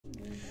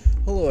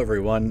Hello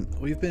everyone,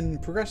 we've been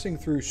progressing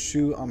through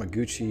Shu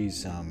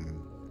Amaguchi's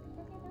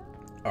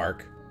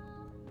arc.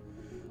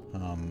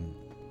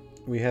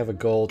 We have a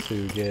goal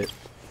to get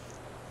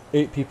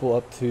 8 people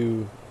up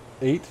to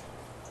 8,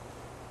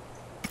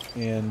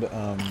 and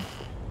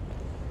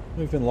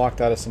we've been locked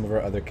out of some of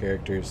our other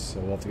characters, so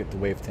we'll have to get to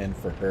wave 10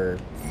 for her,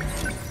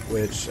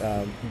 which,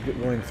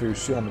 going through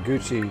Shu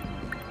Amaguchi,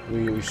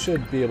 we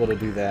should be able to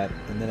do that,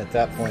 and then at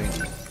that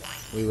point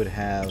we would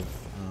have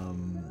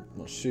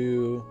well,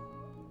 Shu.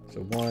 So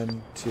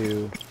 1,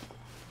 2,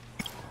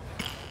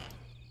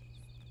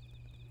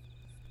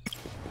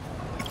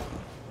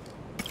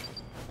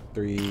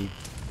 3,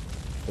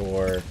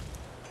 4,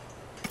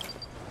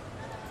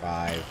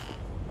 5,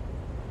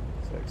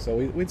 6. So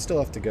we'd still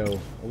have to go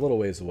a little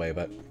ways away,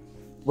 but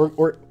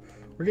we're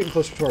getting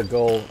closer to our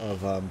goal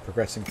of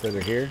progressing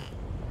further here.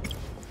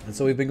 And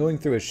so we've been going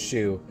through a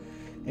Shu,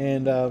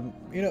 and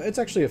you know, it's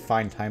actually a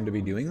fine time to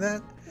be doing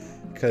that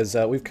because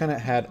we've kind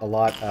of had a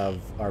lot of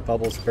our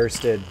bubbles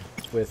bursted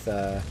with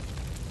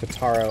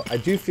Kotaro. I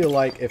do feel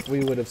like if we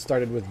would have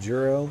started with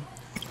Juro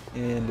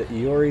and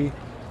Iori,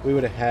 we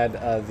would have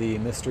had the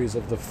mysteries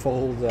of the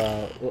fold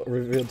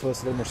revealed to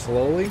us a little more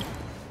slowly,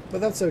 but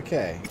that's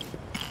okay.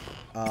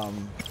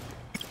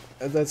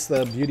 That's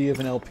the beauty of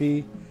an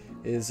LP,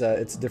 is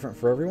it's different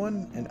for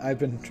everyone, and I've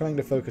been trying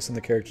to focus on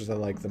the characters I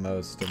like the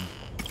most, and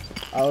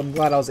I'm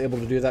glad I was able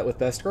to do that with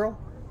Best Girl.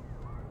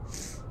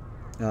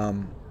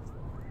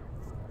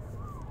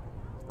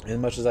 As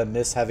much as I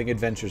miss having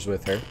adventures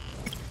with her.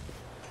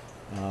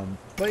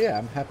 But yeah,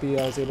 I'm happy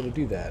I was able to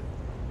do that.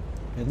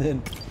 And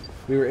then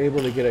we were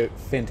able to get a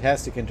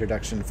fantastic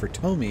introduction for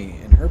Tomi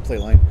and her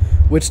playline,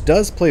 which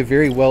does play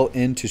very well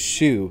into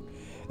Shu.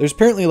 There's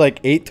apparently like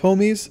 8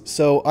 Tomis,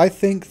 so I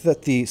think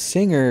that the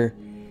singer,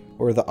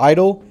 or the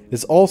idol,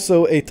 is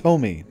also a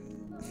Tomi.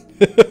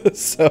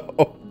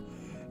 So,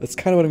 that's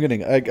kind of what I'm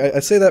getting.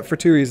 I say that for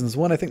 2 reasons.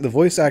 One, I think the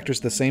voice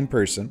actor's the same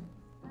person.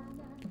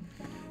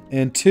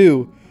 And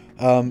 2,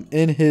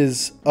 in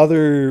his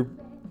other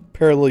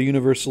parallel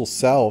universal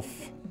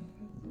self,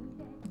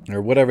 or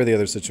whatever the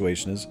other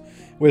situation is,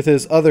 with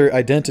his other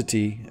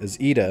identity as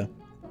Ida,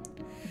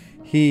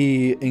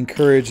 he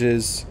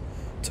encourages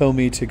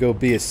Tomi to go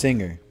be a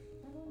singer.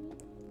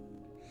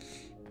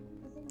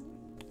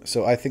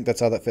 So I think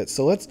that's how that fits.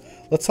 So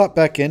let's hop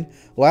back in.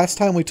 Last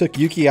time we took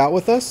Yuki out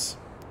with us,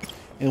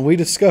 and we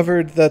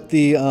discovered that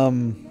the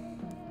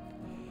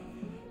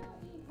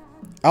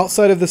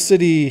outside of the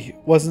city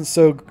wasn't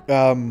so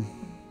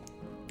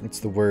what's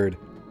the word?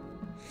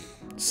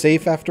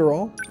 Safe after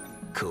all?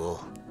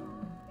 Cool.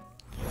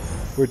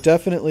 We're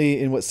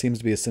definitely in what seems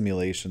to be a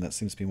simulation. That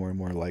seems to be more and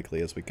more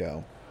likely as we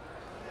go.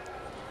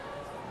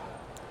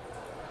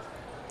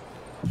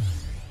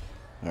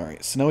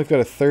 Alright, so now we've got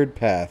a third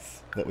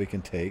path that we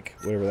can take,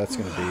 whatever that's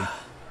going to be.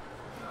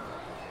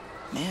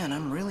 Man,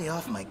 I'm really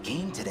off my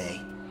game today.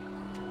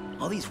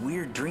 All these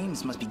weird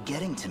dreams must be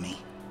getting to me.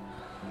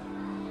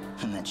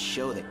 And that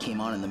show that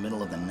came on in the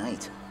middle of the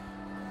night.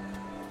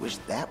 Wish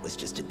that was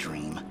just a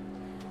dream.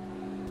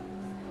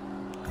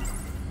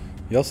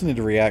 You also need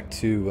to react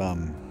to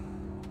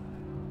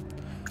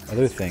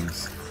other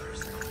things.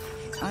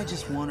 I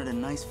just wanted a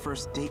nice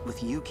first date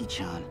with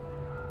Yuki-chan.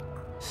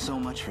 So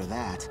much for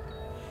that.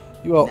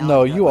 You all,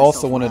 no, you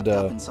also wanted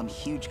to in some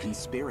huge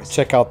conspiracy.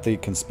 check out the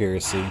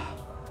conspiracy.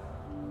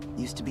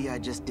 Used to be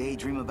I'd just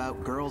daydream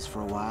about girls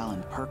for a while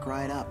and perk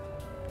right up.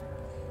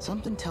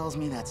 Something tells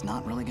me that's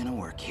not really gonna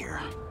work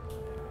here.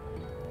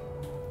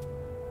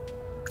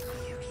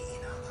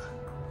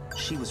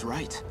 She was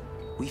right.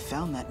 We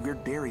found that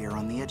weird barrier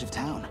on the edge of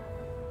town.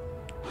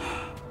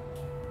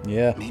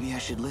 Yeah. Maybe I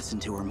should listen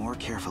to her more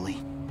carefully.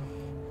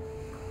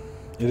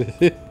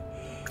 That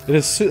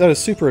is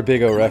super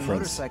big O reference.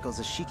 Motorcycle's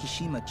a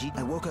Shikishima Jeep.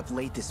 I woke up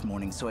late this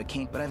morning, so I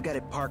can't. But I've got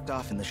it parked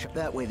off in the shop.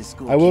 That way the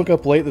school. I woke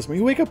up late this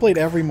morning. You wake up late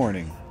every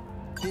morning.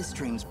 This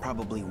dream's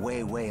probably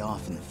way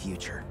off in the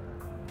future.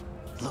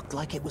 Looked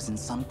like it was in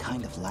some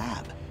kind of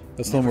lab.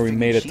 That's the one where we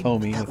made a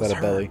Tomi without a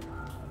belly.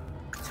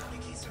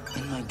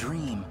 In my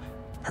dream,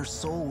 her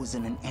soul was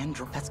in an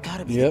android. That's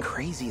gotta be the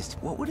craziest.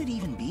 What would it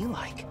even be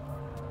like?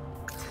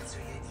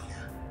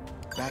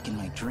 Back in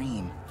my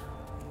dream,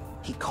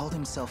 he called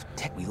himself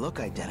Tech. We look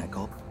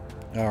identical.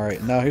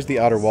 Alright, now here's the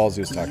outer walls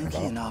he was talking Yuki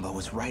about. Inaba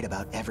was right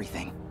about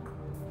everything.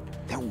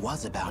 There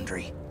was a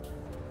boundary.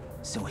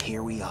 So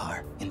here we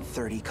are, in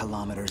 30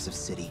 kilometers of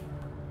city.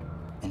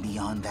 And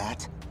beyond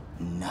that,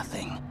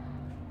 nothing.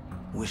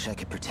 Wish I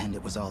could pretend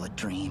it was all a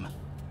dream.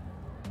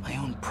 My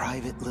own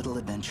private little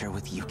adventure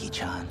with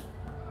Yuki-chan.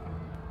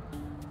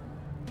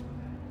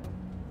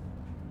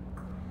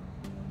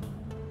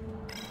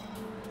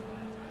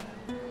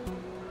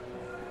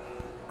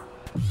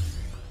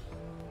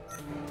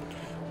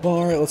 Well,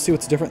 alright, let's see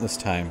what's different this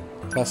time.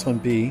 Class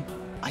 1B.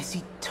 I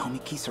see Tomi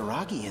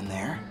Kisaragi in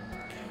there.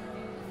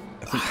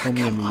 I think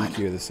Tomi and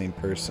Miyuki are the same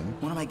person.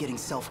 What am I getting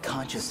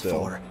self-conscious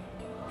for?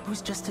 It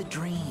was just a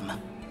dream.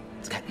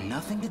 It's got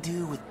nothing to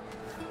do with...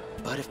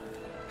 But if...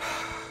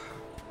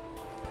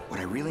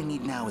 What I really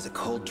need now is a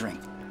cold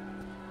drink.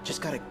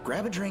 Just gotta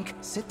grab a drink,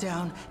 sit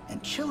down,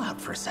 and chill out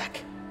for a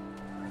sec.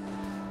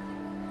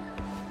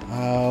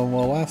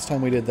 Well, last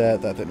time we did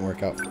that, that didn't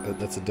work out.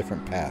 That's a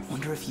different path.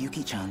 Wonder if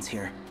Yuki-chan's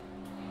here.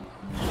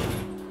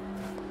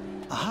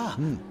 Aha!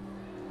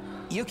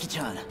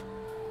 Yuki-chan.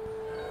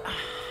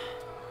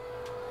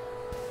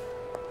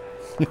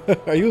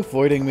 Are you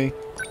avoiding me?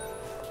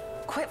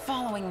 Quit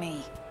following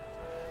me.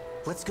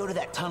 Let's go to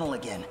that tunnel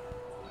again.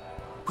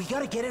 We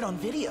gotta get it on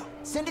video.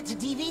 Send it to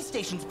TV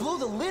stations. Blow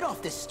the lid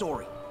off this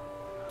story.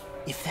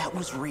 If that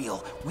was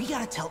real, we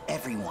gotta tell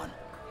everyone.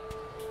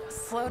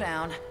 Slow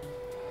down.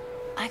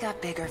 I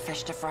got bigger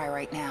fish to fry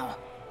right now.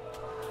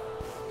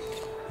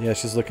 Yeah,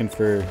 she's looking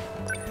for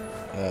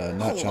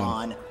not Hold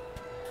on.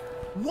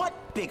 What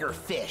bigger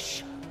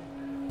fish?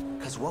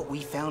 Because what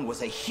we found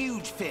was a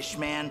huge fish,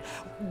 man.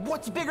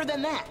 What's bigger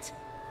than that?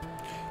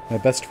 My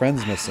best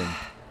friend's missing.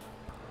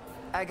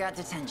 I got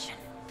detention.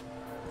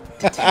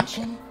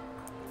 Detention?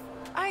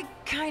 I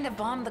kind of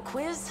bombed the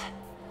quiz.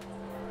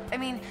 I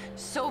mean,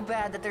 so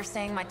bad that they're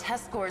saying my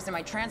test scores and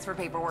my transfer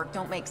paperwork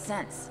don't make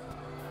sense.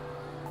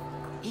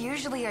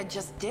 Usually I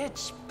just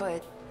ditch,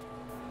 but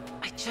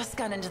I just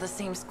got into the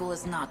same school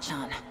as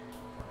Na-chan.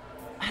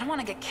 I don't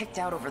want to get kicked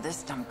out over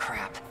this dumb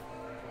crap.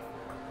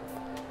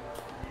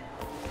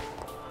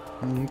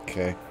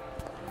 Okay.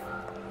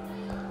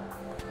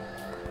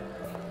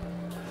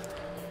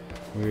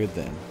 Weird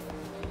then.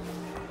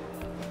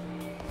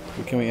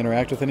 Can we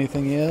interact with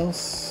anything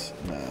else?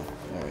 No.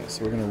 Alright,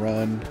 so we're gonna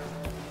run.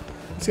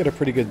 He's got a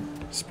pretty good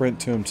sprint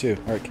to him too.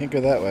 Alright, can't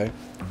go that way.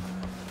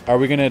 Are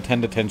we gonna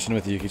attend attention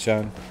with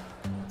Yuki-chan?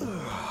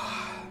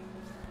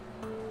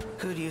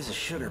 Could use a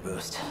sugar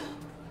boost.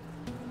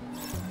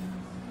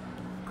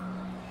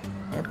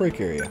 Our break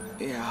area.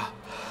 Yeah,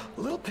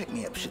 a little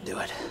pick-me-up should do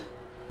it.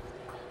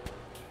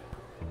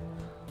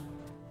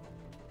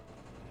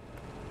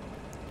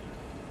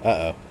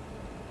 Uh-oh.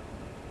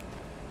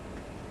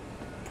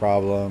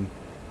 Problem.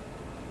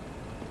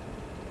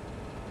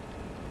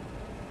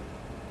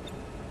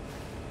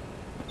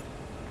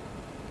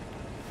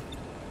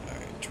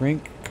 Alright,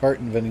 drink,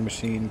 carton, vending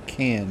machine,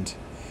 canned.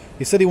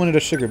 He said he wanted a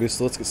sugar boost,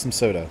 so let's get some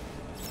soda.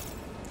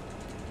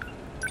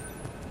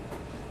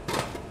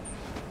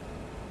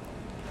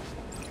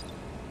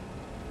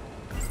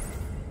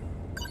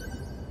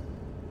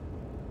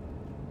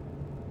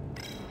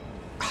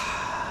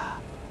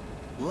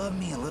 Love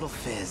me a little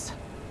fizz.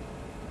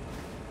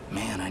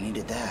 Man, I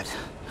needed that.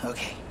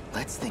 Okay,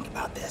 let's think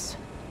about this.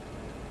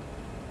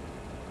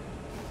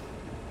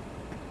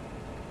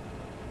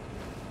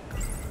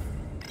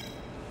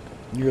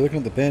 You were looking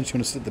at the bench. You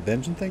want to sit at the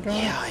bench and think on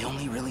it? Yeah, I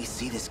only really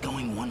see this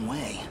going one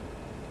way.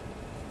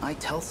 I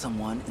tell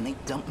someone and they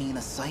dump me in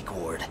a psych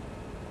ward.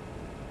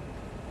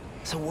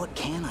 So what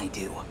can I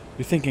do?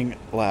 You're thinking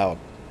loud.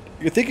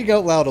 You're thinking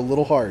out loud a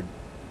little hard.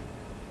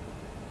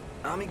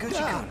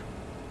 Amiguchi-kun.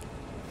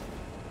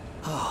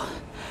 Oh.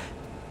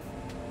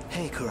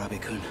 Hey,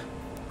 Kurabe-kun.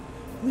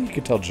 I think you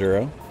could tell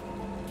Juro.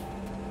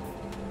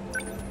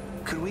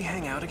 Could we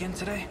hang out again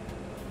today?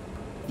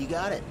 You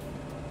got it.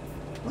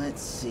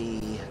 Let's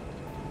see.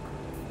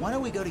 Why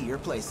don't we go to your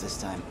place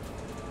this time?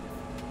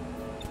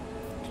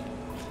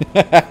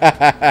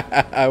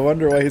 I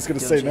wonder why he's going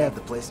to say Don't you no. have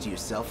the place to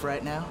yourself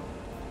right now?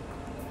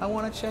 I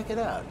want to check it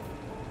out.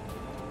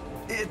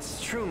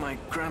 It's true my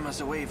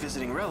grandma's away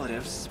visiting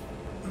relatives,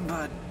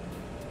 but...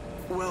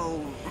 well,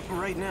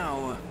 right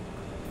now...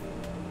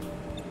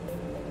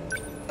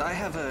 I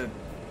have a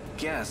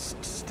guest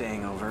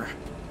staying over.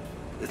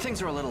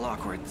 Things are a little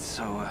awkward,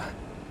 so...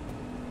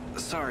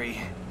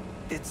 sorry.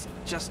 It's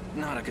just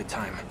not a good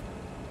time.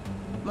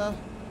 Well,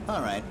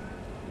 alright.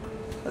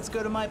 Let's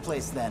go to my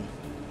place then.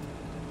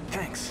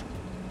 Thanks.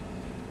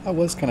 I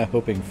was kind of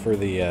hoping for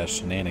the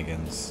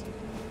shenanigans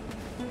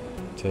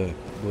to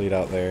bleed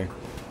out there.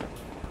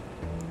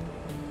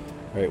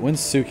 Alright, when's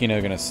Tsukino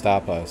going to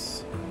stop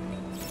us?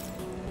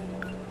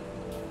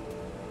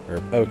 Or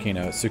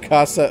Okino.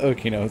 Tsukasa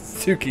Okino.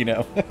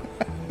 Tsukino.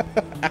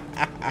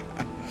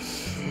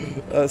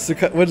 What's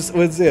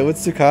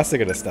Tsukasa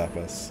going to stop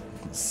us?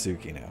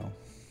 Tsukino.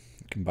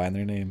 Combine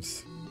their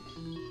names.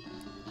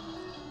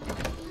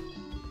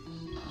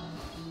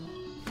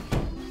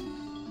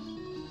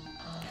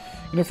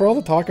 You know, for all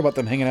the talk about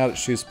them hanging out at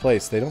Shu's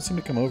place, they don't seem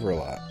to come over a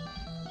lot.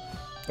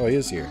 Oh, he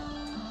is here.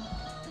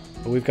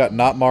 But we've got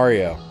not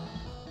Mario.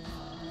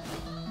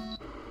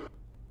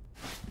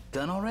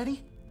 Done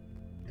already?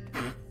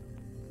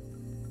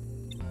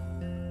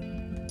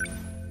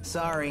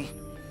 Sorry.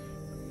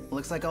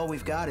 Looks like all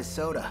we've got is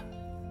soda.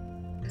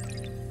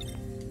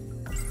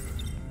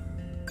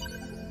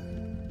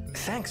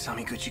 Thanks,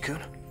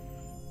 Amiguchi-kun.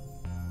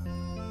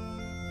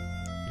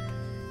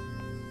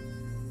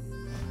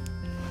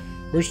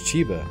 Where's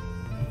Chiba?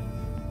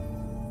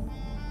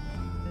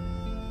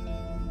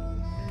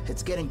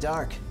 It's getting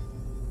dark.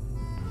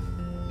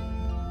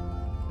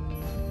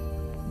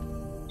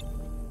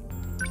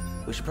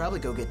 We should probably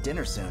go get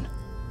dinner soon.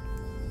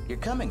 You're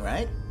coming,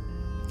 right?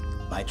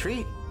 My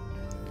treat.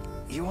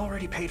 You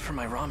already paid for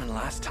my ramen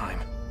last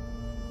time.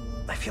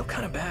 I feel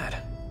kind of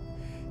bad.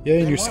 Yeah,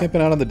 and Then you're what?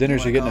 skipping out on the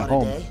dinners You you're wanna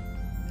getting at call it a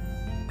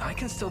home. day? I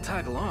can still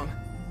tag along.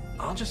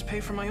 I'll just pay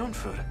for my own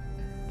food.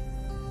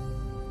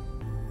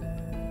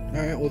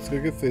 Alright, well, let's go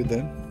get food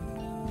then.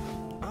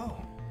 Oh.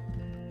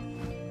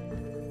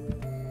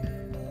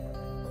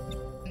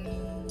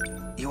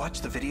 You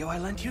watched the video I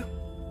lent you?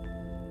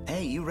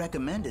 Hey, you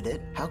recommended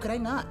it. How could I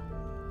not?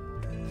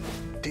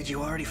 Did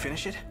you already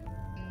finish it?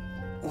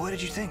 What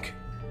did you think?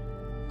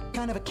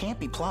 Kind of a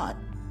campy plot.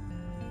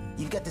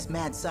 You've got this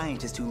mad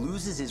scientist who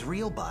loses his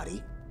real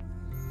body,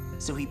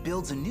 so he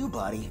builds a new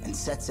body and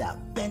sets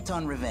out, bent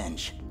on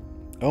revenge.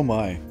 Oh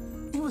my.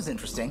 It was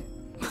interesting,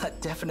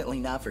 but definitely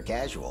not for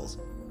casuals.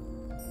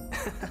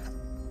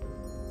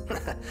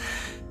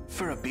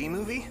 For a B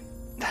movie?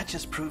 That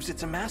just proves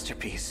it's a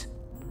masterpiece.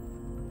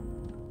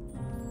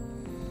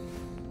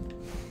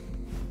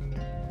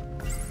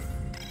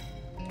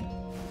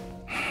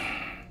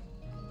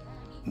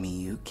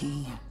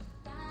 Miyuki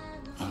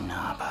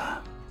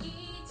Inaba.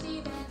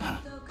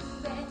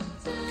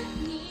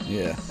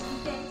 Yeah.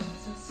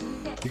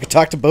 You can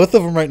talk to both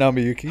of them right now,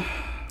 Miyuki.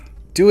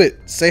 Do it.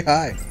 Say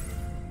hi.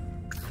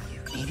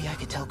 Maybe I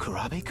could tell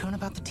Kurabe-kun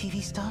about the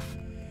TV stuff?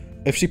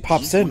 If she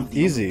pops He's one in, of the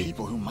only easy.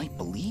 people who might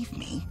believe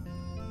me.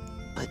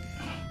 But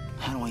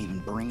how do I even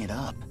bring it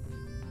up?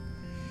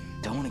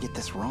 Don't want to get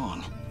this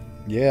wrong.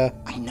 Yeah.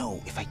 I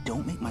know if I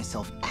don't make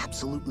myself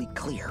absolutely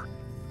clear,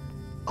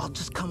 I'll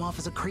just come off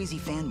as a crazy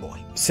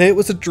fanboy. Say it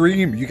was a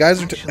dream. You guys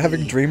are Actually,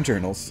 having dream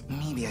journals.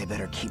 Maybe I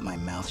better keep my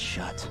mouth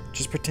shut.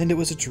 Just pretend it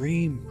was a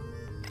dream.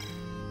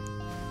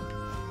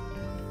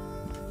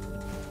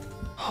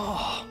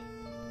 Oh,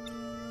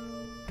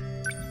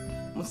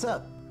 What's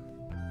up?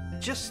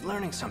 just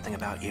learning something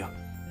about you.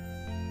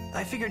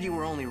 I figured you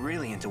were only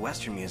really into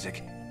Western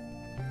music.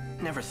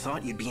 Never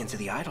thought you'd be into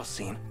the idol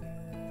scene.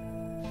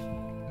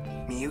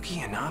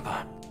 Miyuki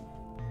Inaba.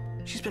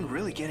 She's been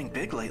really getting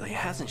big lately,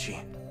 hasn't she?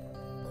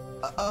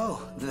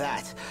 Oh,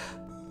 that.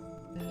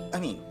 I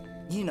mean,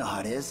 you know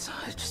how it is.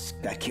 I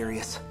just got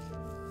curious.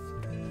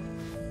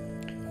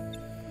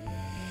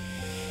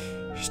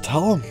 Just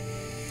tell him.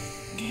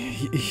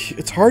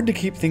 It's hard to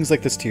keep things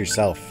like this to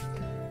yourself.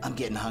 I'm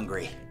getting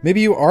hungry.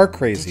 Maybe you are Did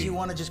crazy. you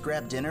want to just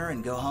grab dinner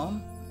and go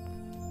home?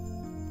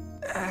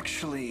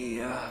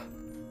 Actually,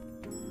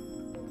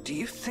 do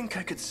you think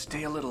I could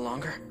stay a little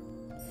longer?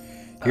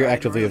 You're I'd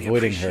actively really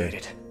avoiding her.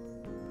 appreciate it.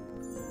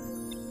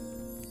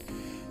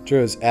 Joe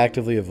is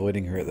actively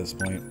avoiding her at this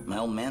point. My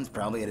old man's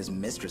probably at his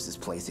mistress's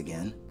place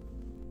again.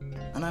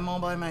 And I'm all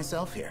by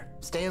myself here.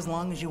 Stay as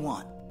long as you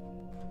want.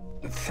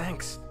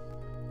 Thanks.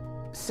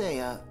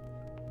 Say,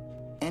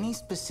 any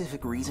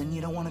specific reason you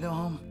don't want to go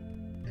home?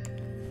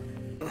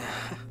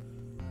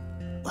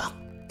 Well,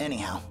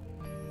 anyhow.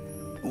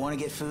 Want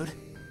to get food?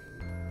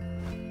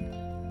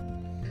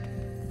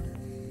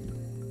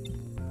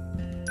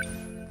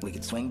 We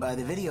could swing by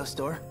the video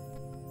store.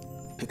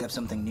 Pick up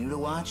something new to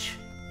watch.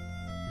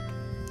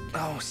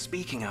 Oh,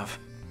 speaking of.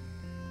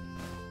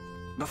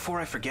 Before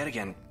I forget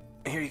again,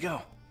 here you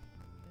go.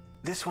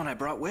 This one I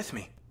brought with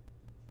me.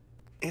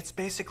 It's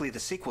basically the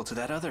sequel to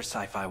that other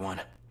sci-fi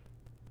one.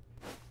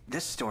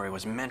 This story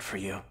was meant for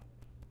you.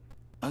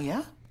 Oh,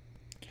 yeah?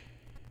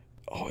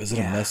 Oh, is it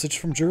a Yeah. message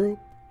from Juro?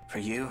 For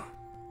you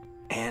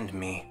and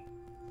me.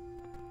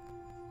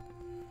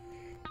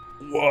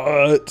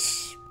 What?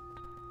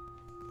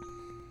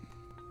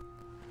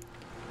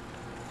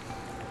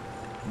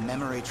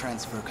 Memory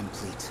transfer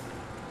complete.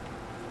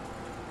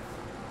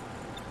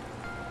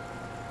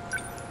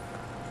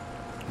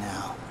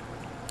 Now,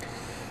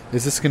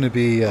 Is this going to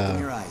be, open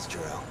your eyes,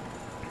 Juro.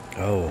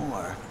 oh.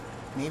 Or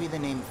maybe the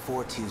name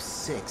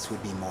 426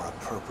 would be more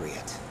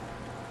appropriate.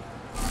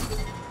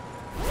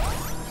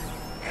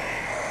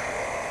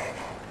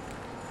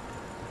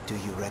 Do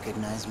you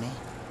recognize me?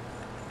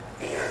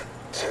 You're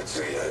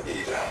Tetsuya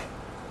Ida.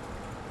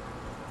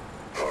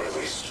 Or at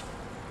least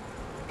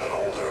an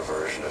older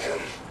version of him.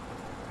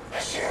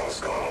 Sam was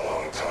gone a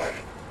long time.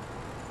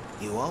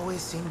 You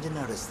always seem to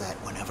notice that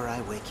whenever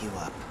I wake you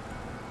up.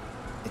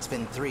 It's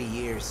been 3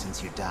 years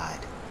since you died.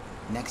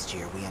 Next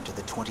year, we enter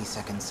the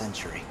 22nd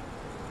century.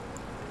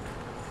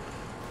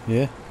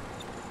 Yeah.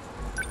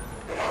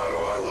 And how do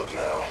I look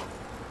now?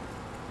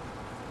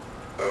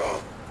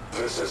 Oh,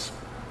 this is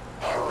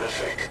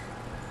horrific.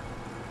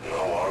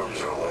 No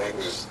arms or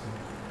legs.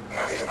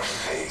 Not even a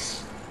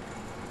face.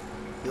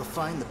 You'll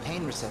find the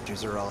pain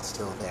receptors are all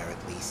still there,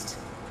 at least.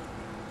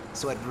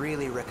 So I'd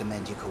really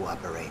recommend you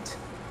cooperate.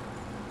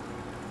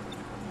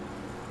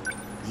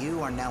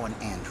 You are now an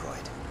android.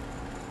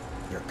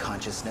 Your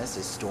consciousness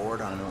is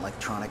stored on an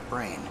electronic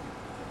brain.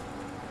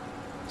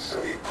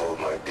 So you pulled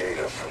my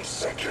data from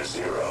Sector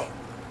 0.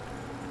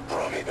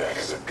 Brought me back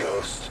as a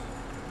ghost.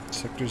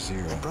 Sector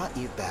 0. I brought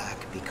you back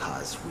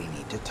because we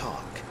need to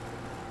talk.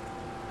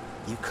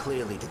 You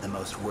clearly did the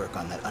most work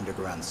on that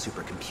underground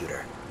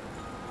supercomputer.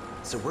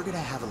 So we're gonna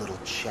have a little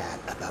chat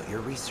about your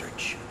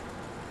research.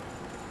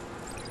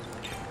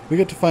 We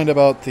get to find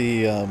about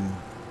the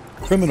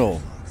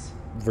criminal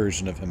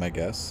version of him, I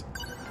guess.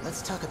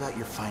 Let's talk about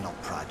your final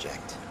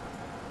project.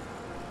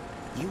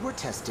 You were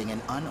testing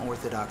an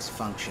unorthodox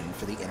function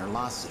for the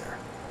interlocutor.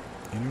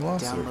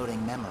 Interlocutor.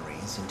 Downloading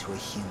memories into a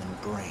human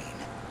brain.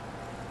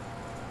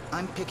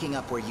 I'm picking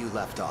up where you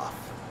left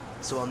off,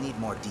 so I'll need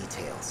more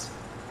details.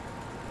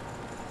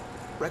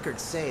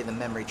 Records say the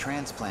memory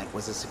transplant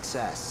was a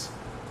success,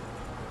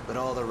 but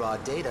all the raw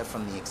data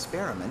from the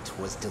experiment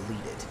was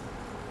deleted.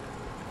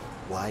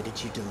 Why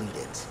did you delete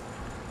it?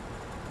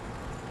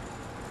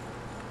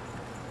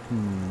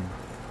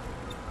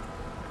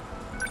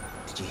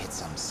 Did you hit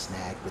some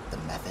snag with the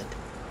method?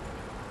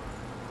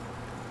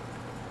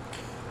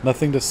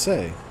 Nothing to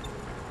say.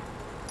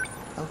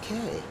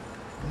 Okay,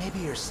 maybe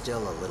you're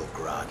still a little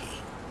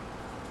groggy.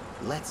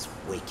 Let's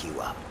wake you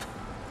up.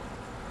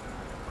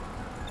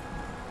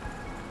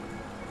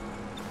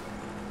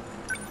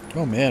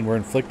 Oh man, we're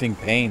inflicting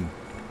pain.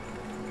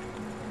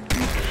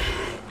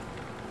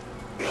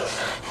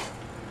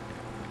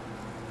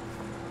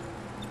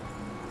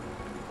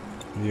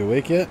 Are you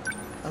awake yet?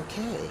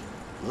 Okay,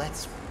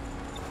 let's...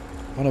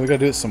 Oh no, we gotta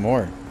do it some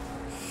more.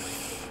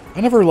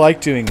 I never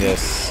liked doing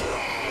this.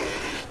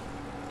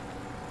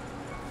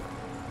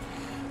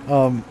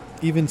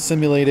 Even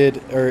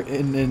simulated, or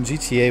in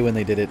GTA when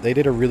they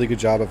did a really good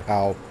job of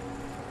how,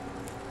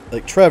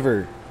 like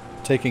Trevor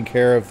taking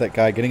care of that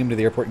guy, getting him to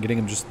the airport and getting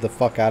him just the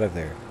fuck out of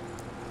there.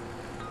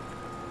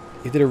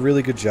 He did a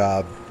really good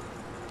job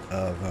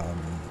of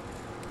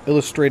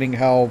illustrating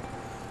how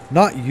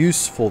not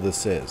useful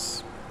this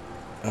is.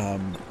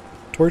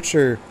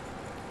 Torture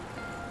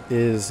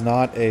is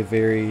not a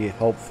very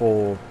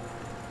helpful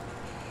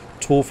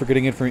tool for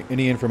getting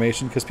any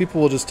information, because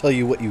people will just tell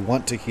you what you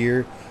want to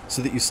hear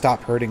so that you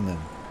stop hurting them.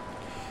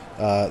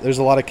 There's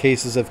a lot of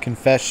cases of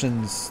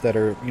confessions that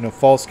are,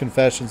 false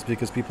confessions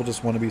because people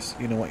just want to be,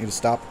 want you to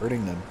stop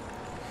hurting them.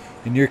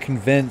 And you're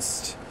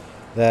convinced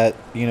that,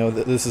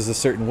 that this is a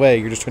certain way.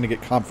 You're just trying to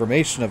get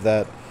confirmation of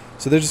that.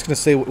 So they're just going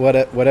to say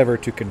whatever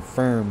to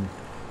confirm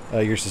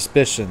your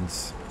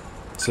suspicions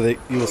so that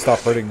you will stop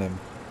hurting them.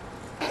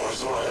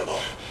 Most reliable.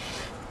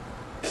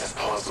 Is it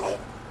possible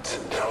to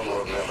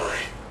download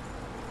memory?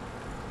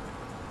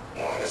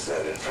 Why does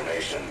that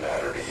information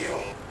matter to you?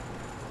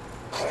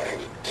 Planning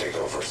to take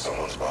over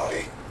someone's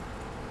body?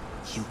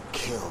 You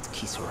killed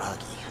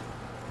Kisaragi,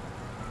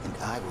 and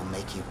I will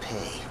make you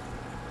pay.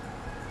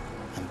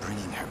 I'm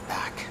bringing her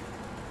back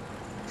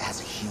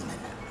as a human.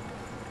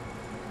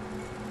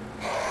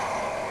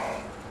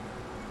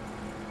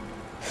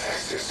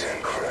 This is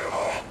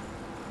incredible.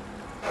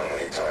 How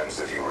many times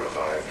have you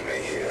revived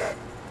me here?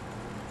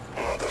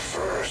 Not the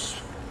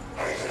first,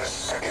 or even a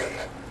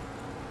second.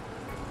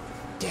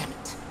 Damn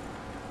it.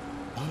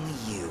 Only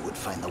you would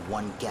find the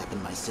one gap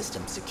in my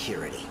system's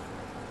security.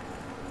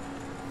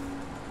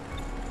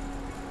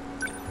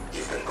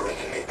 You've been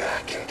bringing me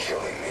back and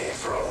killing me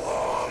for a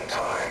long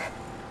time.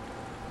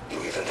 You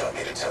even taught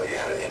me to tell you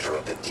how to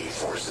interrupt the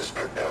D-Force's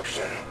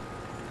production.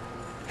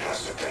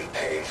 Must have been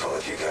painful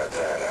if you got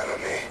that out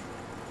of me.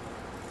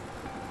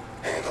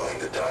 Handling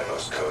the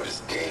Deimos code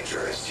is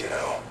dangerous, you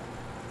know.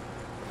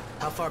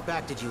 How far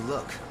back did you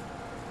look?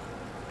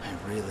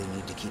 I really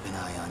need to keep an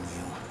eye on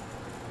you.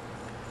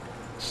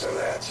 So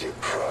that's your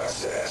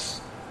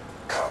process.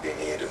 Copy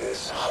me into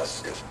this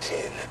husk of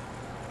tin.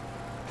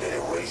 Then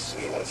erase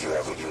me once you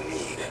have what you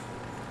need.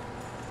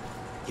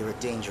 You're a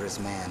dangerous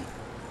man.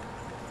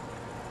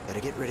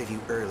 Better get rid of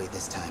you early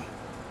this time.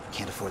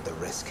 Can't afford the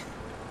risk.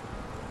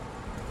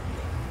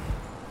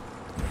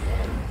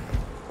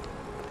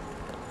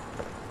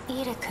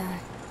 Ida-kun,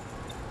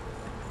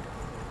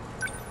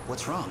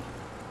 What's wrong?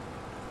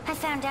 I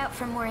found out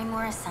from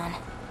Morimura-san.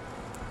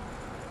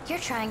 You're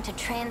trying to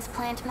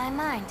transplant my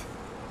mind,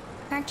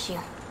 aren't you?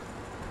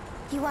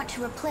 You want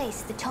to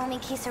replace the Tomi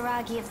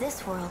Kisaragi of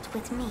this world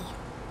with me.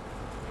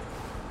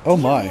 Oh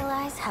Do my. you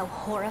realize how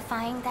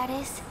horrifying that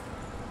is?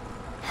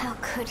 How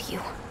could you?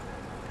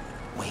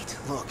 Wait,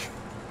 look.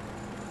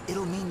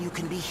 It'll mean you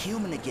can be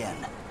human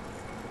again.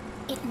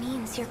 It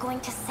means you're going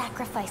to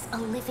sacrifice a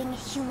living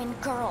human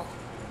girl.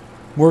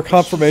 More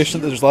confirmation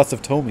that there's lots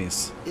of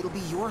Tomies. It'll be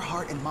your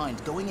heart and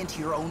mind going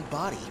into your own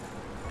body.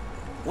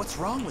 What's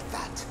wrong with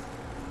that?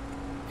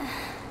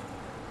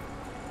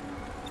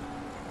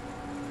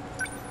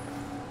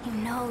 You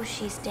know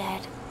she's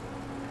dead.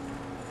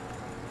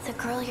 The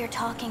girl you're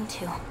talking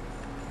to.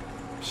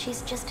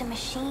 She's just a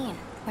machine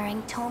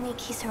wearing Tomi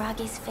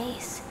Kisaragi's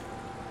face.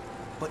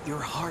 But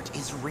your heart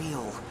is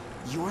real.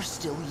 You're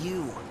still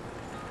you.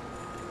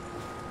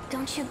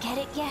 Don't you get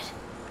it yet?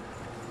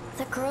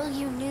 The girl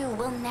you knew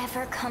will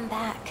never come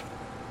back.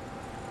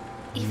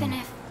 Even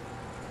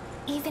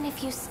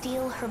if you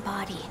steal her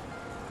body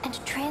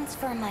and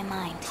transfer my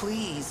mind.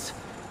 Please.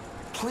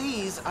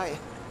 Please,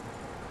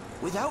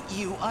 without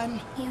you,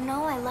 You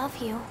know I love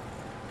you.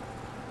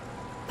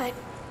 But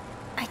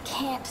I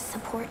can't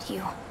support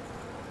you.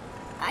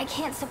 I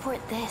can't support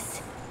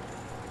this.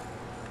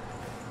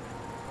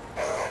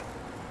 Well,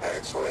 that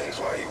explains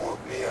why you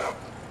woke me up.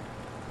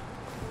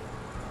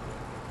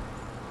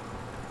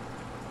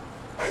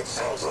 It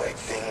sounds like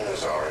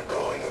things aren't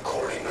going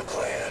according to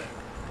plan.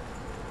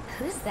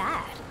 Who's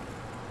that?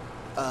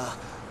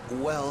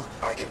 Well,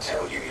 I can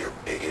tell you your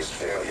biggest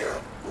failure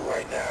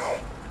right now.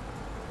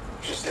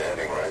 She's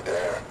standing right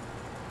there.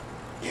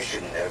 You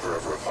should never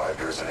have revived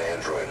her as an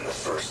android in the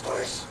first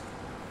place.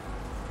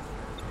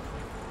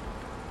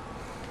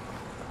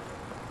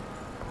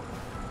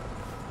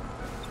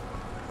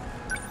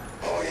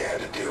 All you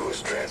had to do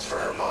was transfer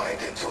her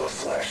mind into a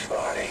flesh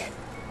body.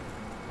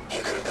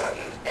 You could have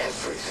gotten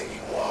everything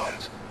you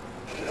want.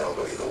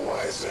 Nobody the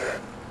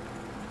wiser.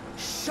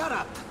 shut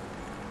up!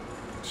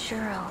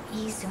 Juro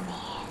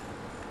Izumi.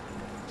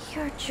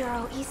 You're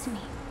Juro Izumi.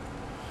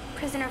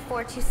 Prisoner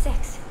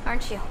 426,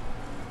 aren't you?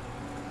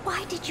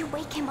 Why did you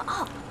wake him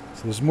up?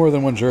 So there's more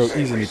than one Juro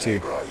Same Izumi reason he too.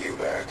 brought you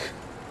back.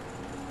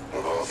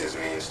 We're both his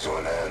means to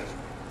an end.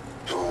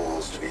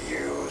 Tools to be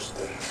used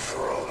and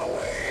thrown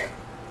away.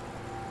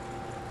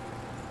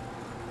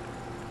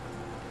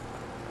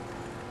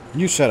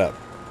 You shut up.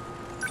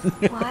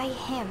 Why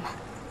him?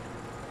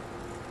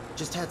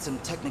 Just had some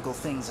technical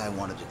things I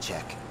wanted to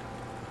check.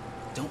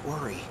 Don't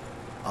worry.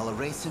 I'll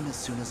erase him as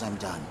soon as I'm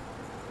done.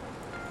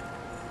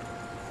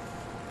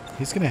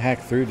 He's gonna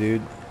hack through,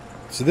 dude.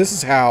 So this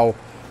is how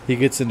he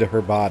gets into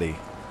her body.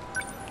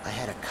 I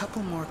had a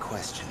couple more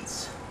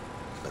questions,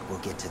 but we'll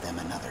get to them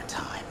another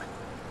time.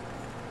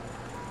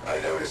 I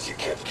noticed you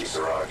kept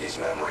Kisaragi's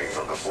memory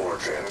from before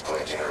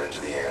transplanting her into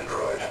the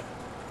android.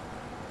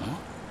 Huh?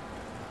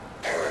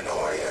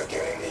 Paranoia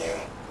getting to you?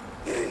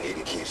 You didn't need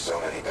to keep so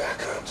many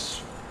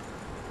backups.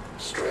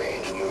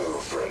 Strange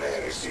move for a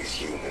man who sees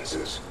humans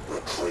as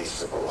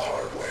replaceable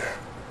hardware.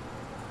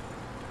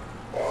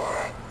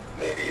 Or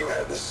maybe you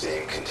had the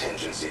same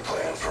contingency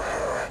plan for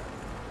her.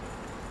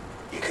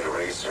 You could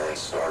erase her and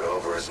start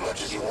over as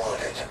much as you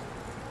wanted.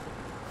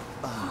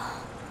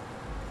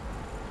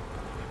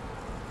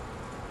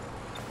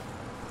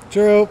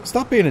 Juro,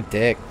 stop being a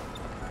dick.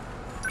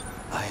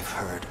 I've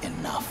heard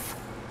enough.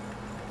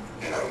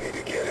 No need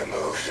to get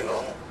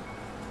emotional.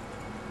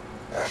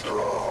 After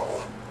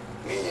all,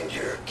 me and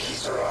your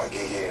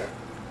Kisaragi here,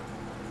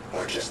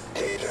 we're just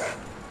data.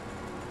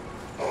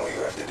 All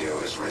you have to do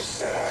is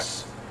reset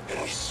us,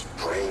 and we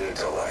spring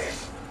to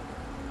life.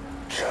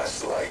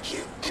 Just like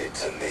you did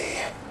to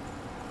me.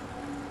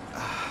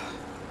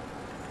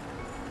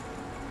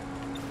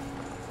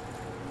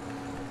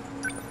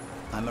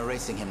 I'm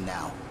erasing him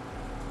now.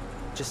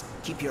 Just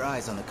keep your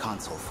eyes on the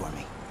console for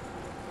me.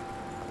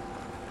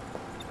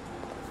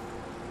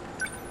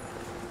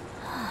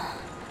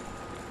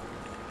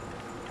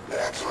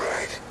 That's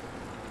right.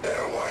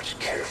 Better watch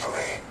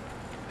carefully.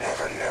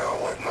 Never know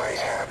what might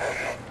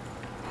happen.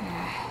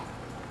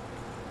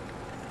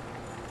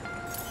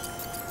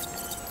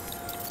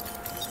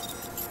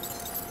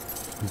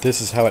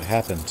 This is how it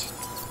happened.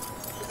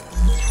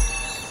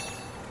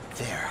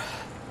 There.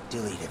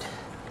 Deleted.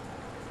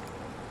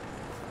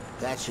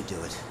 That should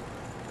do it.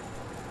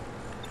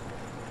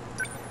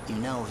 You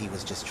know he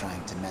was just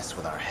trying to mess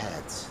with our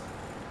heads.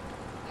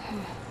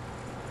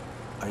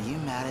 Are you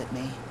mad at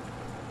me?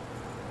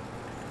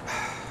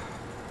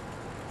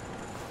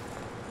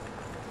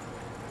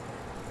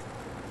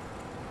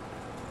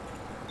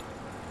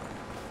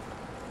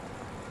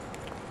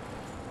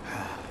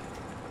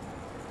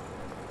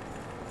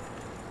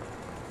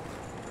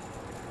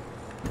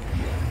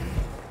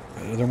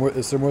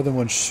 Is there more than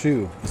one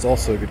shoe? It's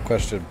also a good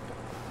question.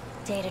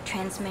 Data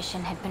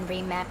transmission had been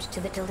remapped to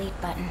the delete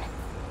button.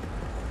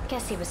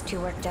 Guess he was too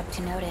worked up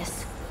to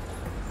notice.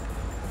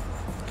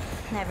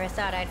 Never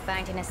thought I'd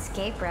find an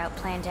escape route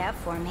planned out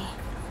for me.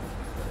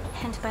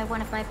 And by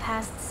one of my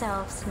past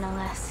selves, no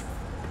less.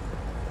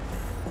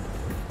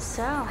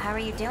 So, how are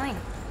you doing?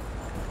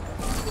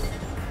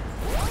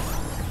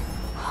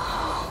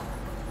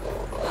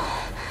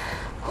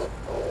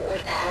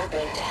 What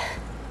happened?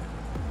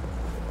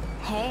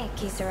 Hey,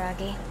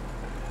 Kisaragi.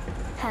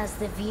 How's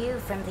the view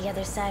from the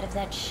other side of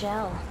that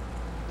shell?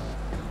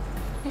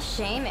 A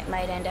shame it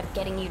might end up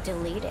getting you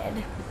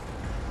deleted.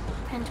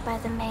 And by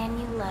the man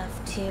you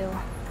love, too.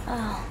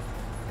 Oh,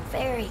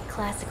 very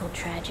classical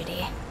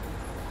tragedy.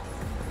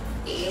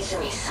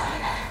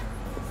 Izumi-san.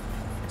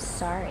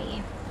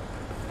 Sorry.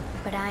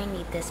 But I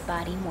need this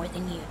body more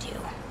than you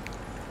do.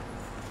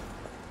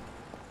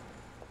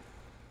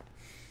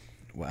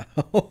 Wow.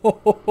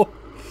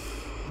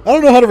 I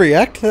don't know how to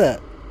react to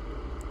that.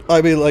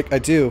 I mean, like, I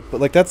do,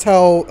 but like that's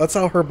how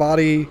her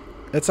body.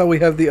 That's how we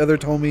have the other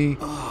Tomy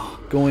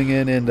going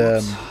in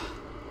and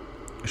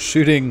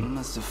shooting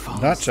Must have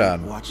fallen Nachan.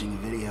 asleep watching a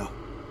video.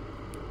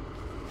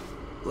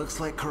 Looks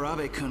like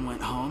Karabe-kun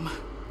went home.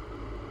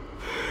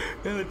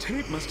 And the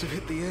tape must have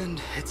hit the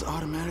end. It's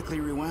automatically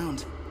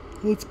rewound.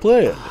 Let's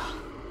play it.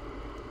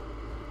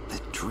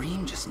 The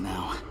dream just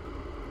now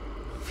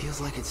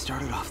feels like it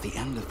started off the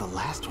end of the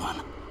last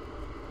one.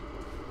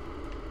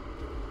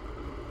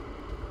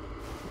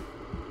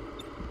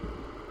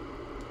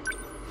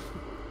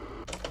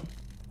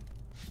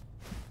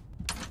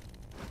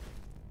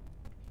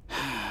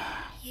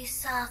 You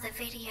saw the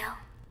video.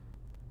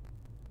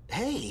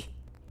 Hey!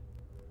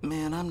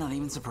 Man, I'm not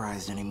even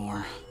surprised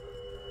anymore.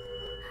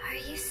 Are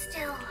you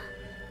still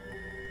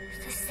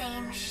the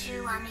same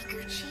Shu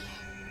Amiguchi?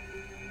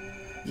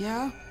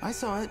 Yeah, I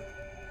saw it.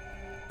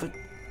 But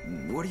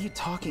what are you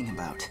talking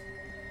about?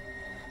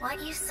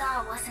 What you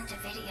saw wasn't a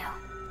video.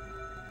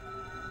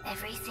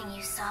 Everything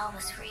you saw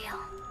was real.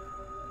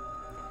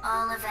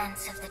 All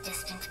events of the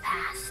distant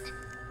past.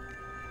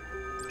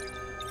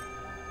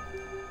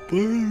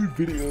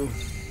 Video.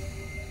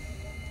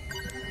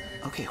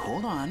 Okay,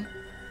 hold on.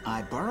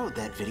 I borrowed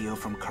that video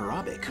from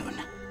Karabe-kun.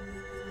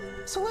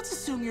 So let's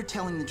assume you're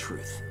telling the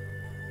truth.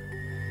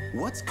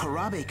 What's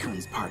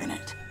Karabe-kun's part in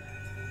it?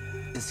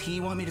 Does he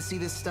want me to see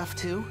this stuff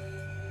too?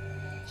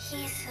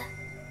 He's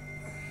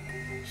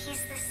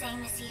the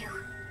same as you.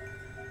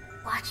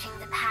 Watching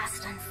the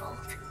past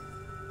unfold.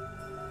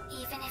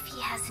 Even if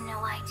he has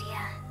no idea.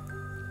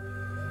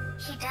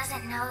 He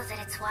doesn't know that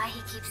it's why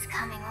he keeps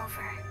coming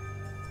over.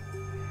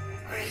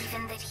 Or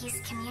even that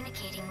he's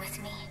communicating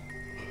with me.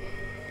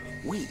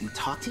 Wait, you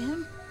talked to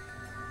him?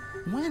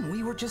 When?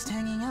 We were just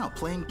hanging out,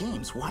 playing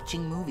games,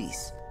 watching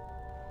movies.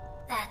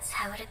 That's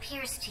how it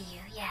appears to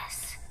you,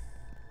 yes.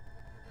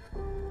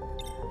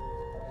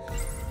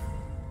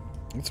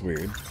 That's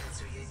weird.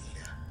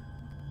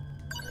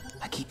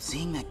 I keep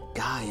seeing that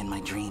guy in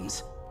my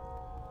dreams.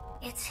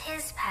 It's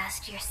his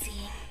past you're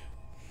seeing.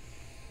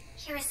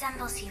 He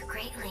resembles you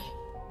greatly.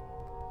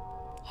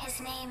 His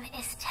name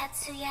is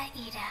Tetsuya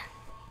Ida.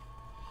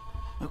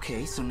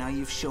 Okay, so now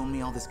you've shown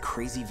me all this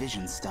crazy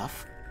vision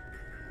stuff.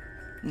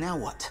 Now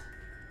what?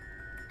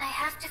 I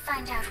have to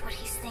find out what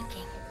he's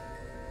thinking.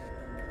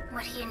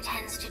 What he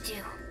intends to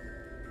do.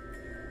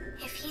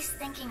 If he's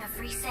thinking of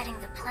resetting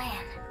the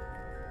plan,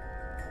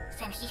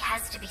 then he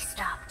has to be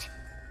stopped.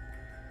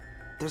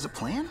 There's a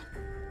plan?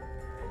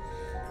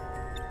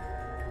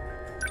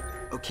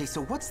 Okay,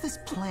 so what's this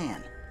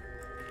plan?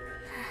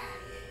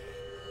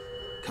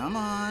 Come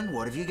on,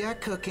 what have you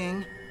got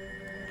cooking?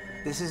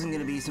 This isn't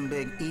gonna be some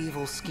big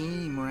evil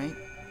scheme, right?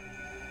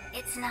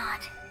 It's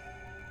not.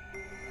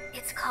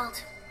 It's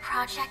called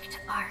Project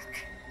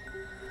Ark.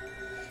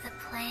 The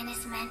plan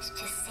is meant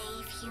to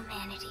save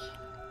humanity.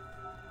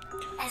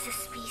 As a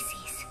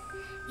species,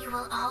 you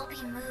will all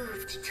be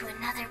moved to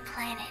another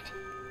planet.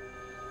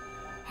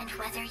 And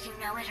whether you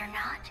know it or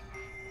not,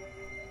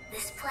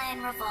 this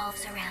plan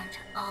revolves around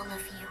all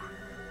of you.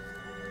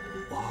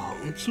 Whoa.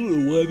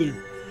 Excellent weather.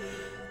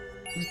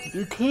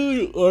 They're kind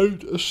of on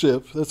a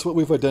ship. That's what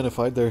we've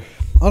identified. They're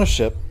on a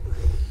ship,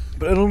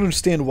 but I don't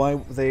understand why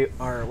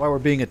we're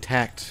being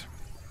attacked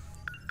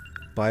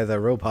by the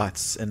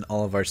robots in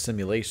all of our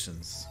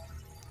simulations.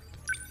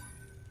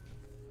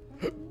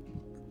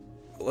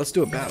 Let's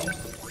do a battle.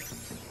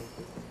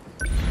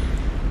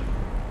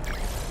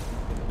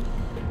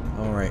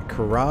 All right,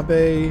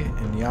 Karabe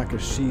and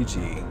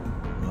Yakashiji.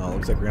 Well,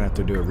 looks like we're gonna have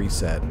to do a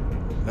reset.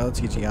 No,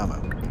 it's Ichiyama.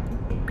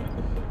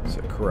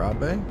 So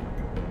Karabe.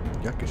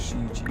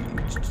 Yakashiji.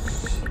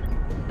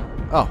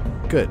 Oh,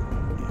 good.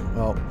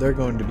 Well, they're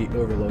going to be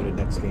overloaded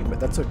next game, but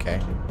that's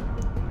okay.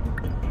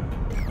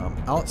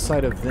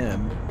 Outside of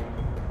them,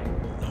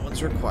 no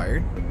one's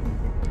required.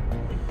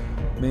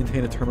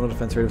 Maintain a terminal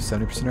defense rate of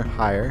 70% or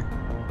higher.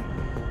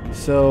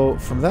 So,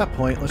 from that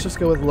point, let's just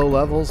go with low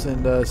levels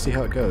and see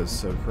how it goes.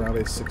 So,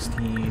 Karabe's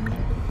 16,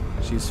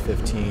 she's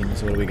 15,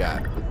 so what do we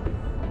got?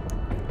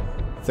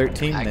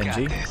 13,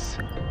 Nenji.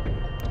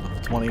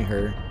 20,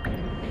 her.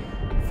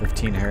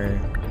 15 her.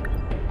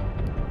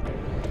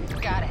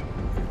 Got it.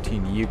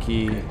 13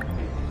 Yuki.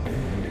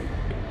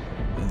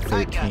 And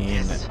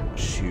 13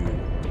 Shu.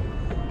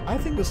 I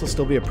think this will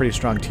still be a pretty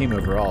strong team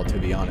overall, to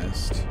be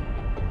honest.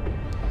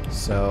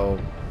 So,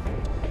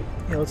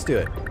 yeah, let's do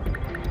it.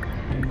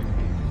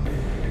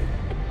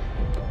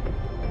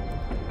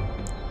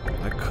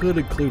 I could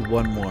include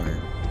one more.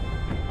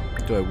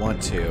 Do I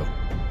want to?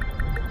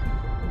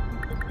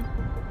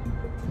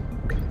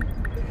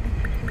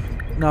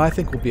 No, I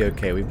think we'll be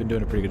okay. We've been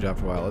doing a pretty good job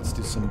for a while. Let's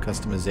do some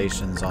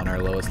customizations on our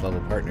lowest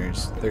level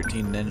partners.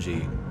 13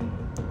 Nenji.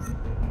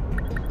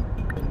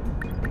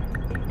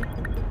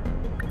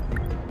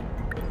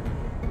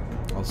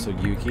 Also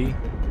Yuki.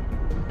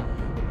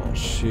 Well,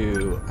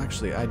 Shu.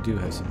 Actually, I do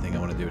have something I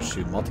want to do with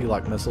Shu.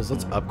 Multi-lock missiles.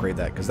 Let's upgrade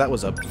that, because that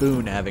was a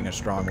boon having a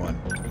strong one.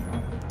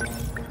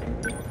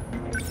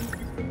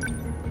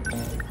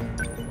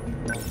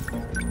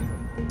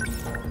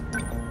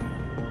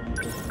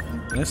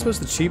 And I suppose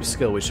the cheap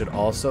skill we should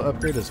also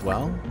upgrade as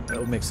well. That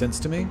would make sense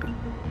to me.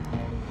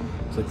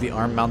 It's like the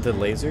arm-mounted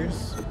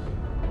lasers.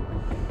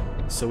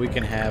 So we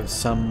can have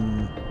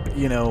some,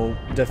 you know,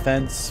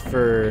 defense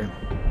for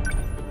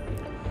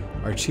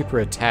our cheaper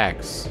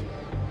attacks.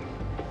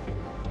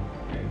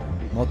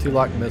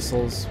 Multi-lock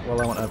missiles.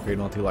 Well, I want to upgrade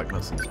multi-lock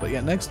missiles. But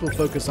yeah, next we'll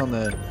focus on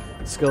the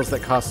skills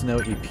that cost no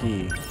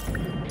EP.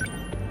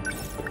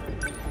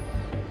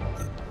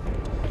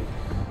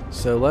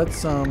 So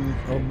let's, oh,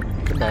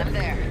 come back. I'm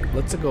there.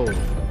 Let's go.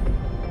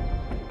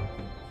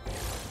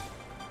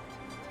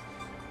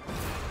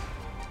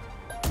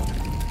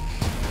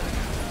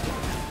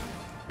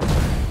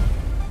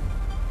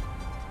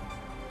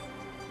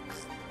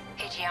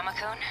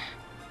 Ichiyama-kun,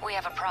 we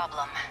have a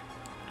problem.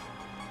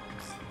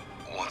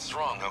 What's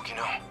wrong,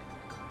 Okino?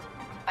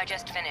 I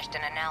just finished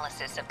an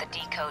analysis of the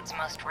decode's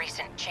most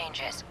recent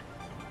changes.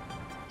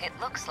 It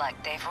looks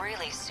like they've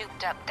really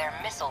souped up their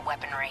missile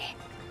weaponry.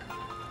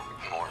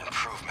 More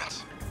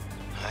improvements.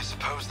 I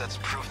suppose that's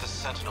proof the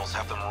Sentinels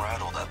have them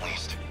rattled, at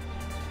least.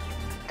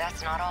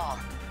 That's not all.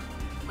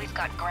 We've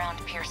got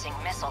ground-piercing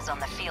missiles on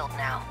the field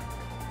now.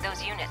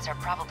 Those units are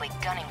probably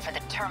gunning for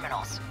the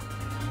terminals.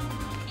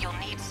 You'll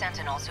need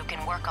Sentinels who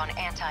can work on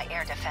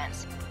anti-air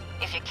defense.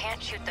 If you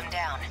can't shoot them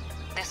down,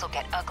 this'll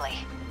get ugly.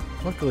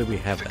 Luckily we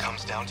have If it that.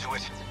 comes down to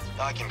it,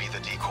 I can be the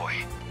decoy.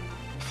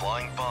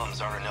 Flying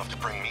bombs aren't enough to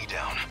bring me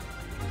down.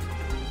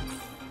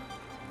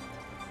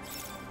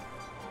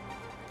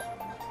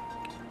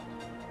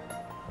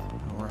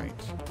 Alright.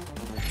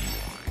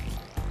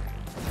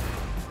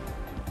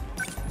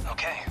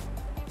 Okay.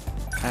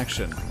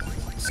 Action.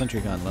 Sentry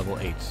gun level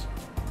 8.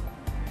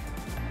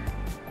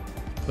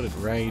 Put it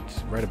right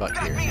about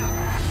here.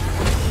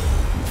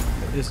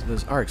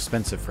 Those are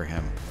expensive for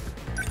him.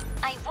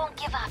 I won't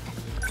give up.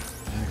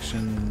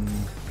 Action.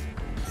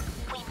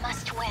 We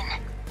must win.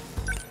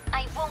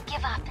 I won't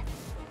give up.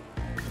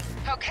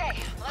 Okay,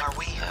 Are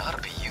we? I ought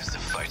to be used to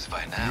fights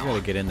by You now.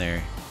 gotta get in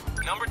there.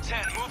 Number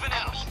 10, moving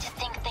I out. need to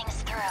think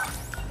things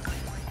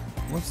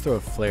through. Let's throw a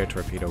flare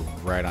torpedo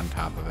right on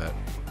top of it.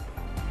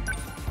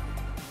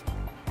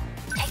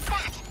 Take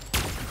that.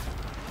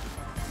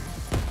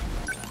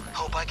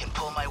 Hope I can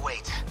pull my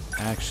weight.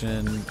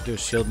 Action. Do a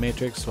shield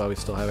matrix while we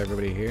still have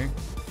everybody here.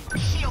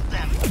 Shield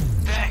them.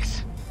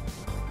 Thanks.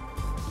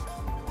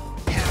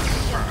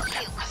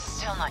 I'm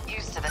still not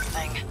used to this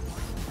thing.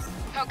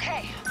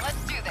 okay,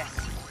 let's do this.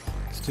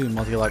 Let's do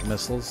multi-lock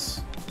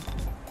missiles.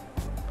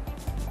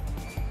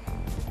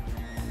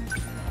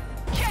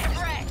 Get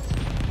wrecked!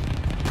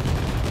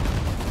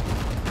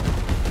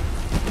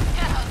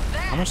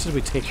 How much did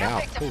we take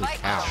out? Picked a Holy fight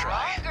with cow. the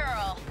wrong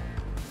girl.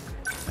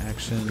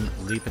 Action.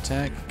 Leap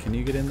attack. Can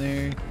you get in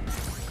there?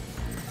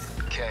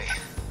 Okay.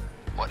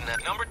 What now?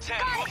 Number 10,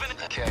 moving.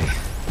 Okay.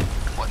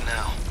 What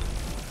now?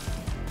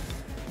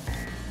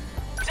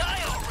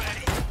 Die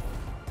already.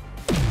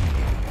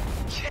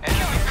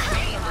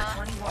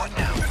 What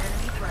now?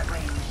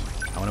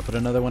 I want to put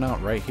another one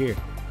out right here.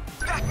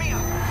 Back me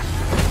up.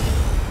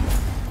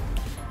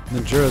 And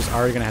the Juro's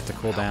already going to have to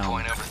cool No down.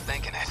 point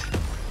overthinking it.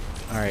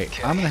 Alright,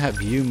 Okay. I'm going to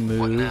have you What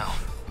move now?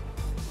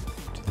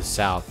 to the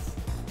south.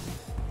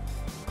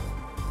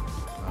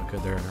 Oh,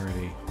 good, they're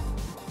already.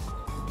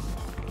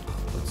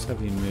 Let's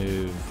have you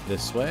move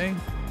this way.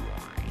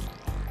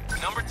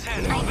 Number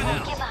 10, I moving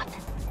won't out. give up.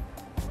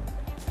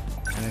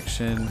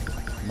 Action.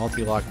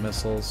 Multi-lock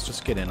missiles.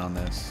 Just get in on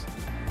this.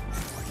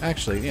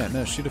 Actually, yeah,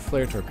 no, shoot a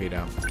flare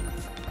torpedo.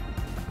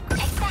 Take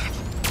that.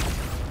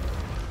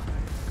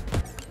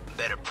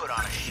 Better put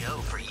on a show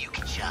for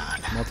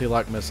Yuki-chan.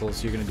 Multi-lock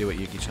missiles, you're going to do what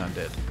Yuki-chan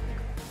did.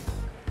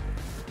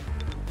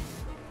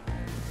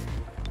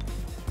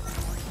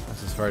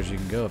 That's as far as you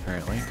can go,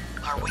 apparently.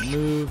 Are we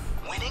Move.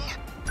 winning?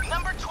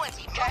 Number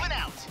 20, moving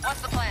out.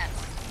 What's the plan?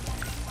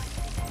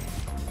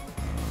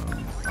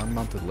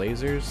 Unmounted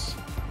lasers.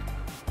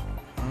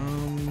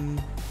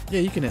 Yeah,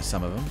 you can hit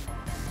some of them.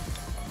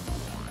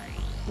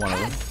 One of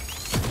them.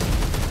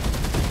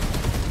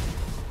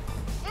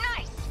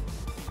 Nice!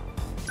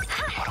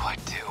 What do I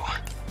do?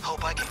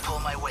 Hope I can pull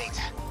my weight.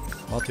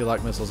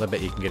 Multi-lock missiles, I bet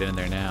you can get in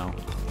there now.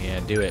 Yeah,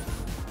 do it.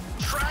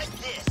 Try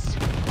this.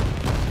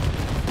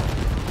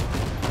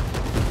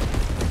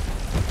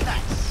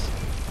 Nice.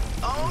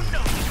 Oh no,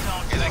 you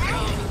don't. Here they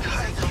come.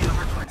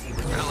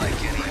 They're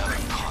like any other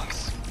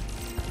punks.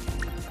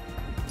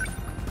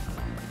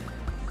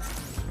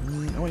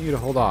 I want you to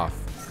hold off.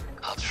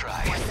 I'll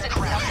try. Okay.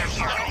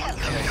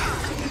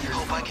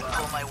 Hope I can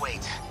pull my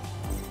weight.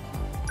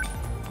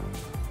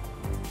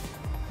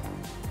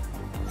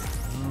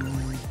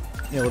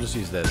 Yeah, we'll just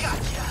use this.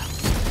 Gotcha.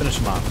 Finish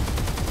him off.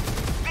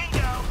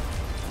 Bingo.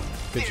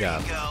 Good There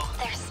job. you go.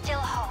 There's still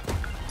hope.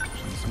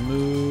 Let's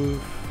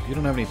move. You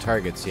don't have any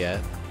targets yet.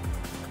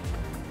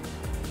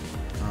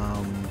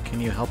 Can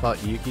you help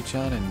out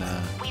Yuki-chan and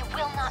We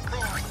will not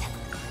lose.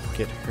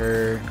 get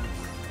her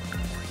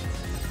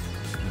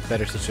in a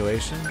better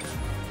situation?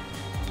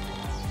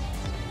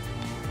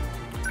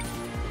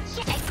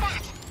 Take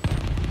that.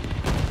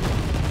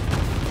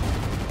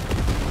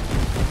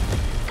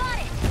 Got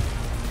it.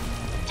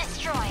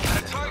 Destroy.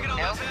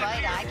 No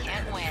fight I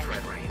can't win.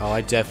 Oh,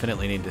 I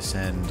definitely need to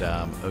send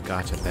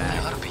Ogata I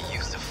back. ought to be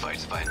used to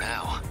fights by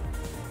now.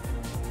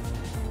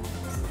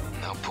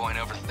 No point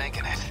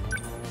overthinking it.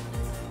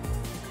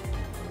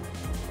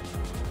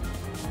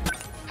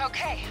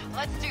 Okay,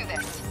 let's do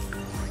this.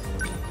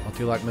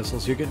 Multi-lock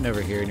missiles, you're getting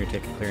over here and you're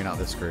clearing out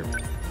this group.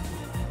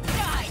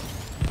 Die!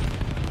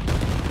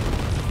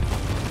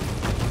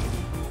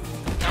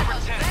 Number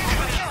 10,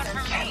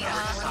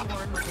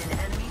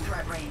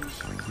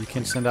 You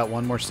can send out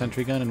one more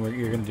sentry gun and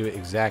you're going to do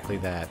exactly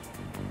that.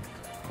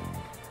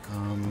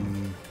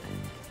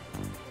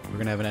 We're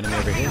going to have an enemy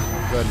over here.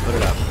 Go ahead and put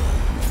it up.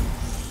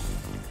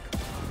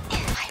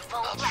 I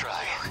I'll won't let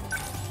try.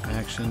 you.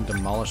 Action,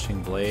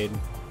 demolishing blade.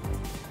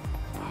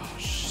 Oh,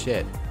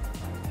 shit.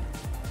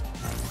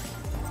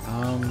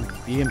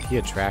 EMP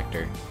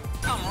attractor.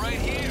 I'm right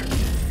here.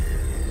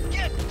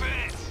 Get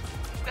bent.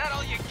 That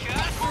all you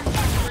got?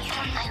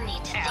 I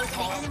need to think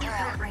things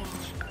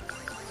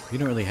through. You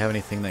don't really have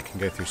anything that can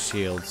go through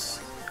shields.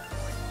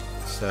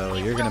 So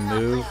you're gonna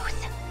move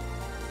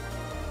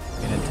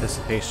in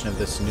anticipation of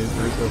this new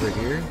group over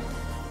here.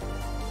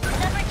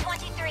 Number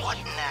 23. What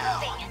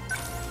now? Moving.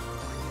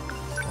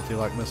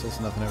 Multi-lock missiles,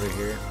 nothing over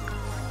here.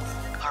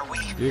 Are we?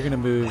 You're gonna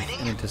move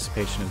in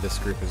anticipation of this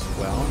group as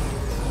well.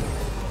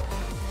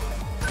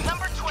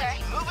 Number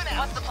 20, moving out.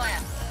 What's the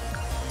plan?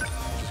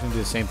 Just gonna do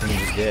the same thing you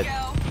just did.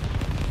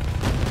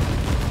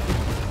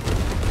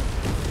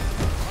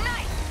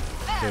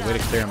 Okay, way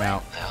to clear them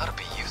out. They ought to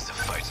be used to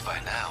fights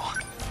by now.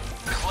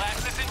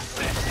 Classes in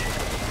session.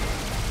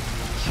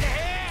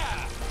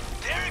 Yeah!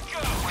 There it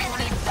goes! We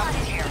need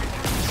something here.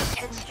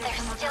 There's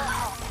still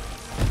hope.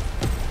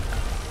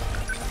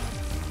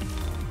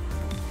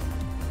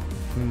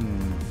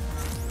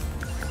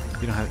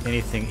 You don't have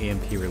anything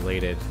EMP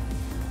related.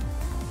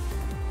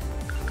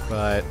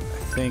 But I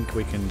think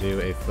we can do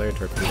a flare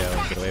torpedo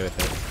and get away with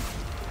it.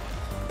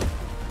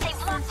 They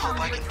blocked Hope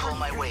I can pull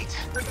my weight.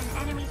 with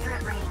an enemy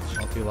threat range.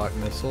 Multi-lock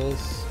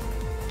missiles.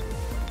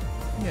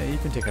 Yeah, you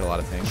can take out a lot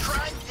of things.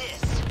 Try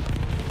this.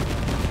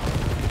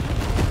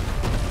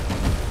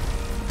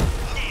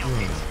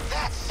 Nailed it.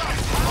 That's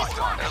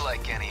They're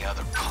like any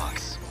other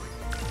punks.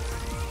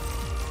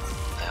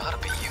 They ought to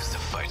be used to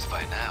fights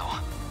by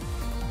now.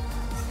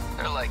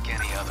 They're like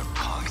any other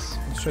punks.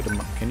 Let's try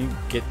to. Can you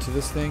get to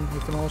this thing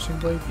with the demolishing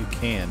blade? You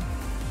can.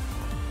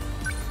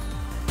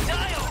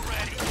 Die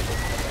already!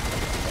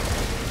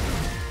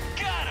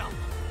 Got him!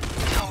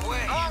 No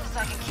way! As long as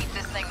I can keep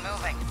this thing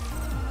moving.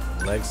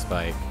 Leg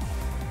spike.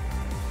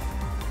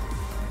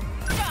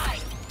 Die!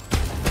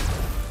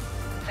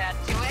 That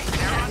do it?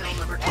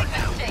 Take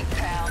that stink,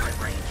 pal.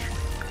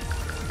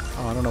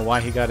 Oh, I don't know why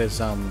he got his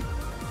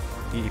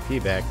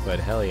EDP back, but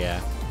hell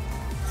yeah.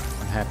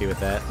 I'm happy with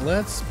that.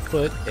 Let's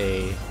put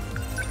a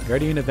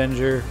Guardian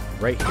Avenger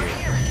right here.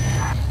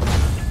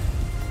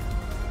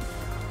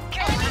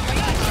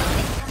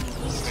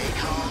 Stay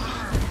calm.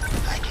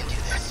 I can do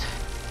this.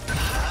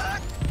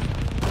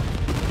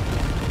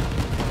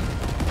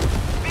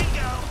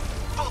 Bingo!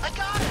 Well, I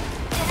got it!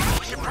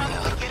 We should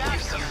probably get out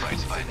Used to of here.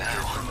 fights by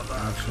now.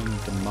 Action,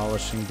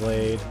 demolishing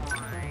blade.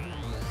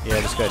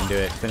 Yeah, just go ahead and do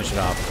it. Finish it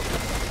off.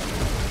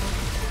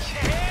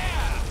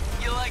 Yeah!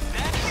 You like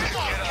that?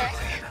 Okay.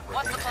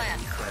 What's the plan?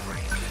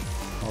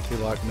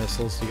 Multi-lock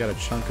missiles. You got a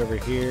chunk over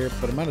here,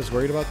 but I'm not as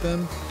worried about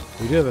them.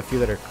 We do have a few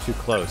that are too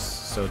close,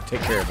 so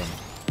take care of them.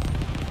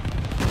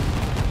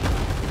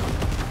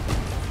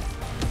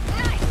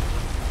 Nice.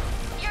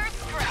 You're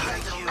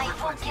screwed. I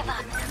won't give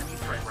up.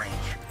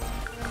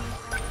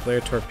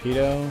 Flare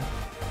torpedo.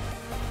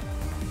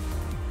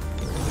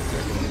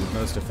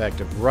 Most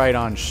effective. Right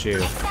on shoe.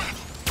 Enemy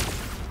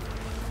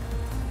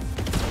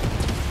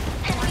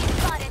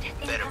spotted.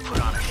 Better put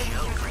on a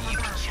show for you,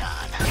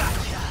 John.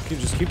 Gotcha.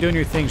 Just keep doing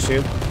your thing,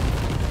 shoe.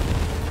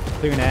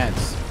 Clearing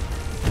ads.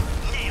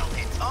 Nailed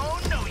it. Oh,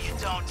 no, you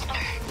don't.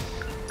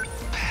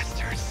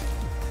 Bastards.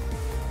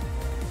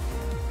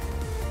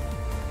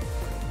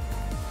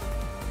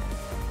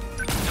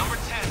 Number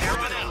 10,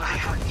 moving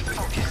out.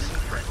 Focus.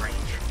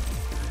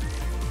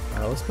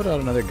 Let's put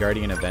out another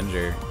Guardian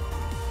Avenger.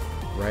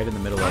 Right in the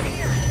middle of it.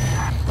 As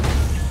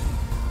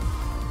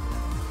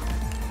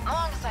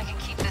long as I can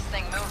keep this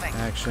thing moving.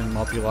 Action,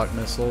 multi-lock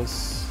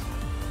missiles.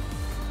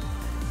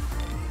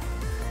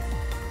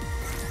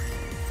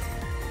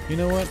 You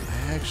know what?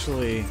 I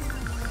actually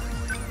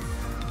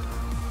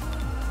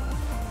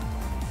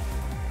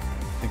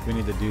think we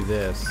need to do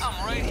this.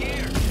 I'm right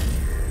here.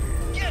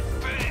 Get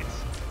bit.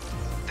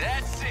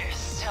 That's it.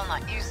 Still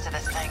not used to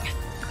this thing.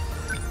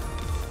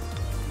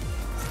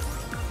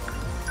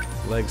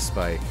 Leg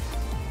spike.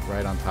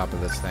 Right on top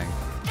of this thing.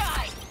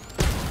 Die!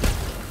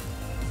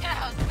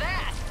 How's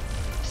that?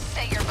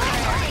 Say your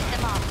prayer. Take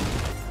them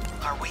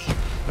off. Are we?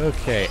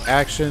 Okay,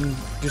 action.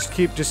 Just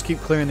keep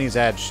clearing these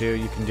ads, shoe.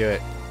 You can do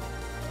it.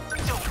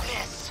 Don't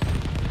miss.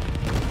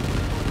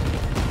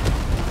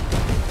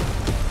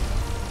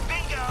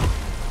 Bingo!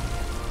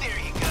 There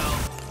you go.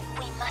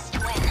 We must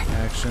win.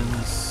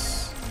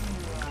 Actions.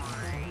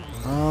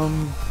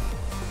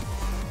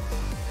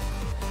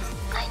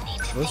 I need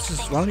to Let's think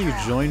just. Why don't you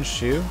things join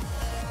shoe?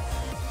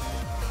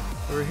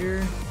 Over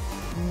here?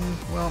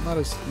 Well, not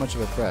as much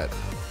of a threat.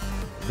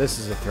 This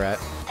is a threat.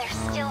 through.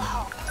 There's still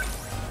hope.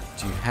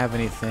 Do you have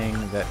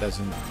anything that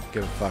doesn't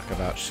give a fuck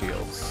about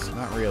shields?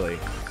 Not really.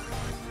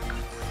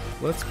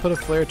 Let's put a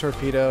flare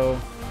torpedo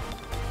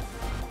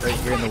right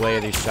here in the way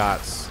of these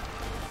shots.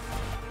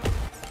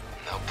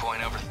 No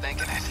point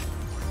overthinking it.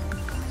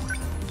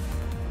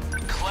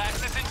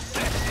 Classes in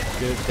session.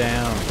 Get it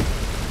down.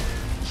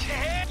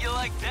 Yeah! You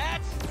like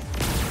that?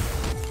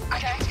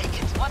 Okay,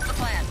 what's the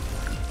plan?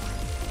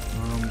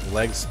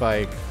 Leg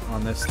spike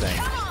on this thing.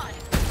 Come on!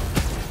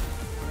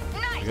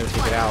 We're gonna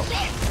take it out.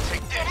 Take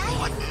this.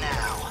 What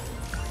now?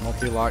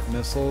 Multi-lock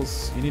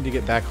missiles. You need to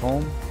get back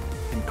home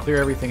and clear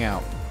everything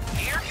out.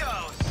 Here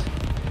goes.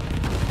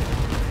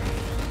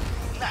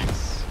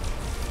 Nice.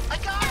 I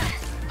got it.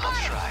 I'll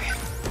try.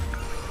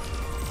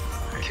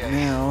 Okay.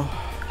 Now,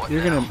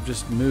 you're gonna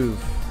just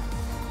move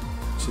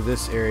to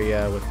this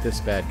area with this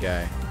bad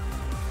guy.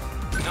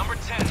 Number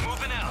 10,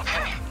 moving out.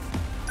 Okay.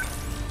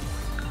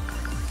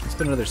 Let's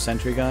put another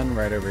sentry gun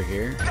right over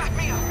here. Back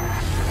me up.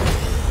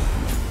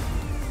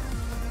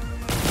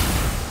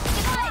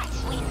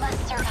 We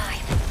must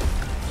survive.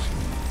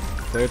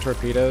 Flare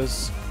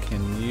torpedoes.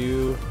 Can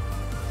you...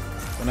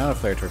 Well, not a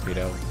flare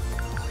torpedo.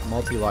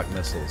 Multi-lock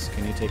missiles.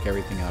 Can you take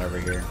everything out over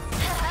here?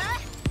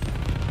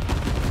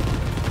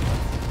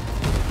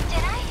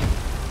 Did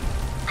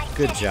I?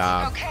 Good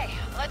job. Okay,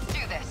 let's do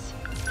this.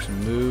 To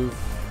move.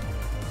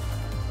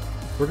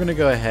 We're gonna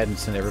go ahead and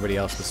send everybody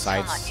else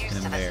besides not used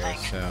to him this there. thing.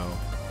 So,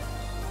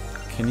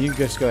 can you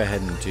just go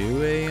ahead and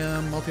do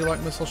a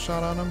multi-lock missile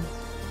shot on him?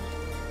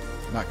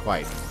 Not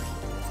quite.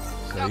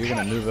 So you're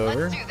gonna move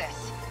over. Let's do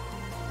this.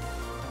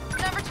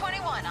 Number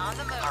 21 on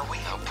the move. Are we?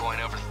 No point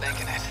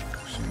overthinking it.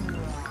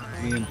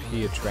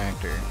 EMP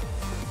attractor.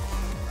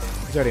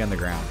 He's already on the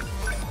ground.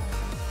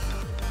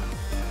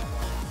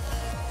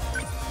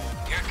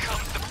 Here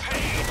comes the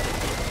pain.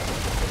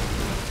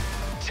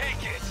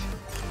 Take it.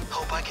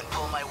 Hope I can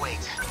pull my weight.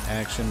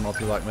 Action,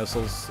 multi-lock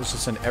missiles. Let's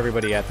just send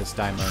everybody at this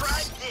Try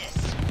Deimos.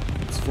 this.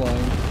 It's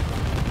flying.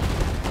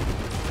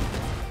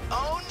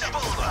 Oh, no.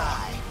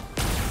 Bullseye.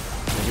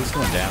 He's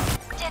going down.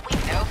 Did we?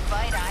 No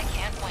fight I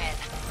can't win.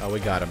 Oh,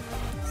 we got him.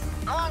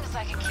 As long as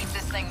I can keep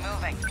this thing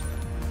moving.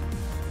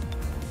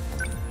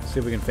 See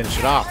if we can finish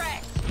it off.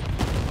 Correct.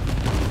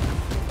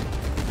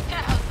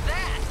 How's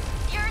that?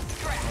 You're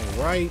scratched.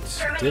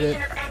 Alright, did it.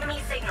 of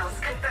enemy signals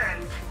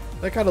confirmed.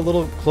 That got a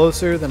little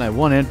closer than I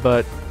wanted,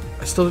 but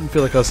I still didn't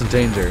feel like I was in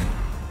danger.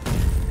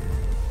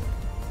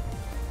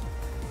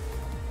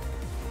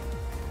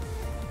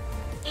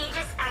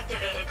 Aegis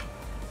activated.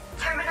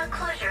 Terminal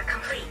closure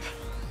complete.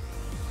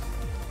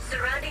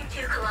 Surrounding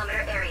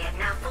 2-kilometer area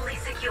now fully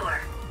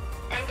secure.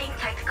 Ending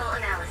tactical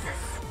analysis.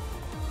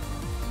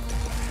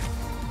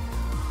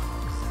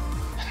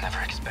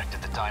 Never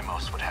expected the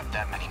Deimos would have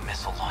that many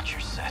missile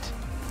launchers set.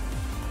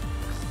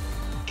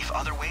 If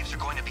other waves are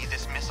going to be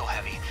this missile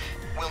heavy,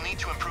 we'll need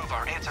to improve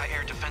our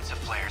anti-air defensive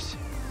flares.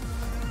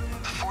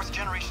 The 4th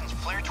generation's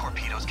flare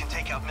torpedoes can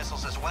take out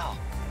missiles as well.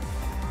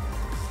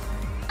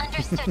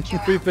 Understood,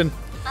 Juro. We've been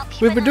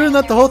We've doing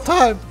that the whole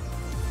time.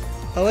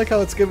 I like how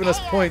it's giving us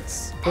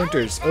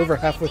pointers over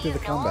halfway through the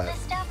combat.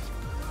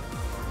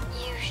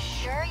 You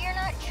sure you're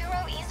not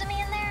Juro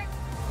Izumi in there?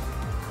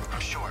 I'm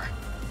sure.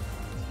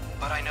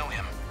 But I know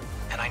him,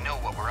 and I know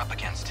what we're up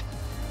against.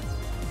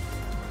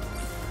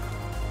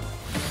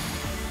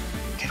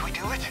 Did we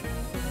do it?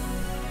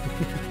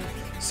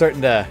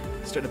 Starting to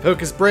poke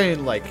his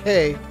brain like,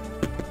 hey,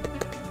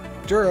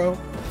 Juro.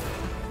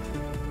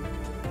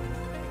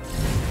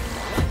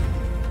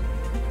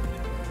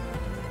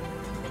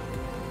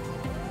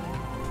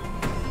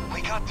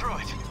 We got through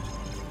it.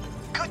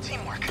 Good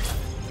teamwork.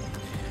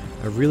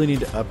 I really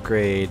need to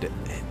upgrade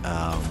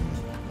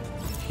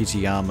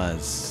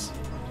Hijiyama's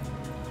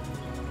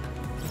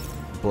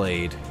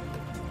blade.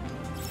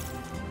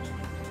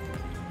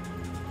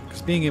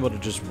 Because being able to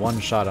just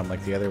one-shot him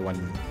like the other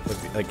one,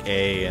 like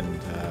A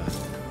and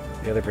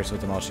the other person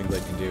with the demolishing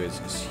blade can do is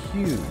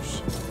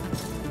huge.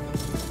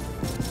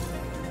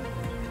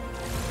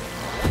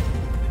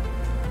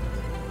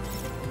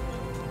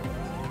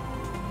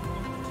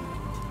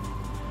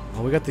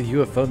 Oh, we got the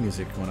UFO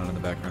music going on in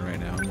the background right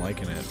now. I'm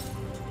liking it.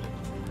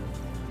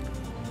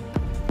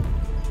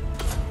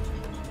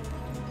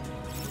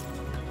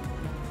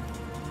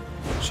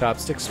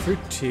 Chopsticks for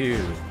 2.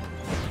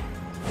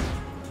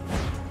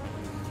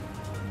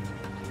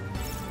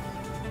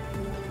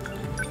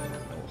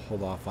 We'll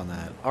hold off on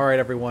that. Alright,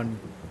 everyone.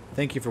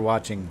 Thank you for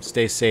watching.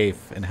 Stay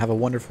safe and have a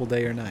wonderful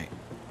day or night.